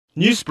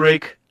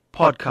Newsbreak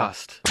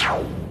Podcast.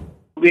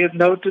 We have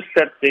noticed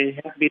that there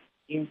has been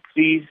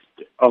increased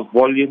of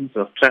volumes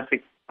of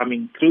traffic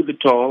coming through the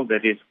toll,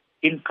 that is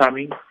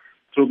incoming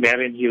through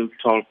Marion Hill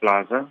Toll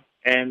Plaza.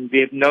 And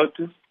we have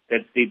noticed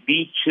that the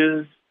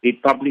beaches, the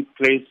public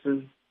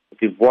places,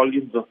 the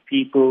volumes of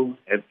people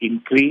have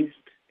increased.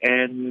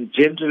 And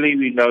generally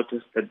we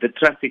noticed that the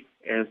traffic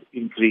has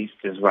increased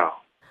as well.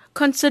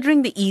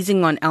 Considering the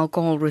easing on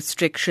alcohol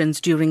restrictions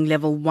during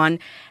Level 1,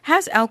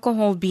 has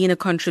alcohol been a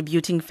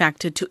contributing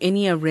factor to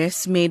any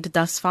arrests made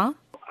thus far?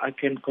 I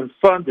can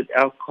confirm that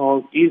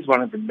alcohol is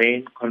one of the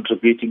main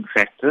contributing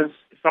factors.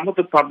 Some of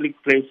the public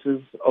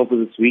places over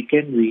this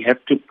weekend, we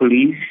have to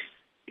police,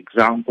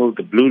 example,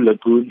 the Blue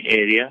Lagoon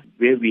area,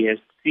 where we have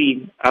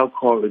seen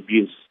alcohol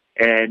abuse.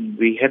 And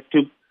we have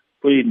to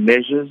put in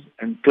measures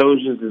and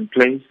closures in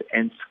place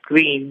and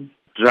screen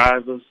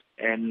drivers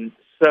and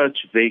search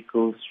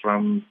vehicles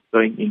from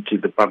going into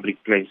the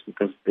public place,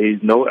 because there is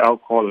no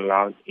alcohol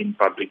allowed in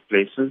public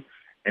places,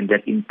 and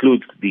that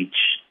includes the beach.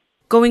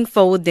 Going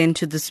forward then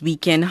to this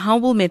weekend, how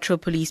will Metro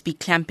Police be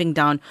clamping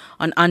down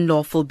on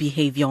unlawful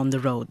behavior on the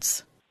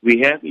roads? We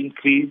have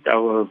increased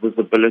our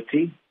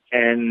visibility,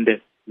 and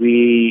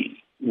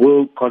we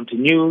will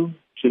continue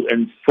to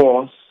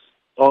enforce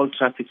all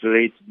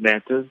traffic-related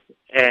matters,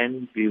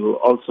 and we will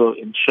also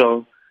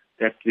ensure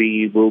that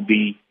we will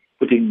be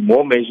putting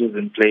more measures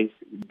in place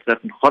in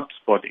certain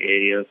hotspot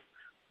areas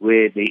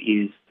where there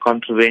is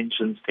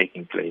contraventions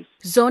taking place.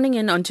 Zoning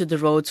in onto the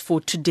roads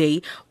for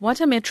today, what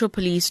are Metro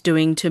Police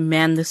doing to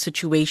man the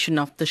situation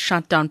of the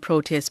shutdown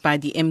protest by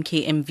the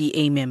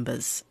MKMVA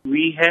members?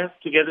 We have,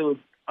 together with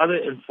other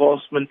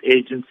enforcement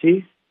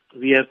agencies,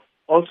 we have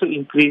also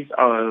increased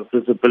our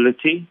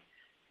visibility.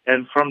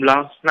 And from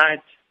last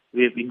night,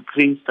 we have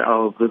increased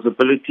our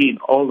visibility in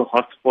all the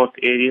hotspot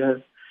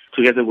areas,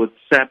 together with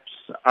SAPS,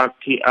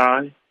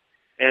 RTI,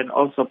 and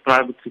also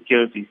private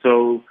security.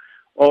 So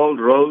all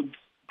roads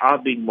are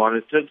being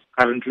monitored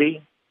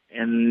currently,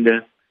 and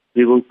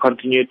we will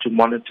continue to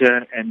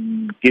monitor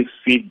and give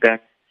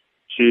feedback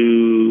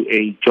to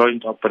a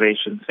joint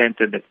operation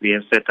center that we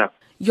have set up.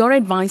 Your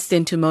advice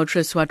then to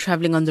motorists who are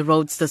travelling on the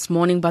roads this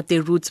morning, but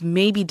their routes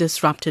may be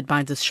disrupted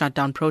by this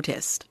shutdown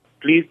protest?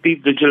 Please be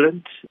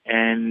vigilant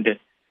and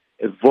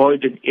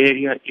avoid an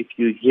area. If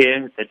you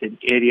hear that an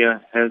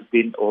area has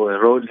been or a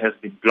road has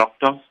been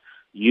blocked off,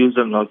 use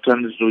an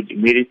alternate route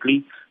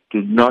immediately.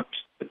 Do not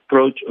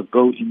approach or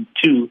go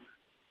into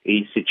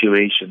a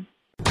situation.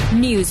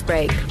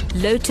 Newsbreak,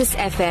 Lotus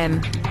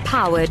FM,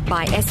 powered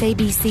by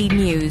SABC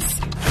News.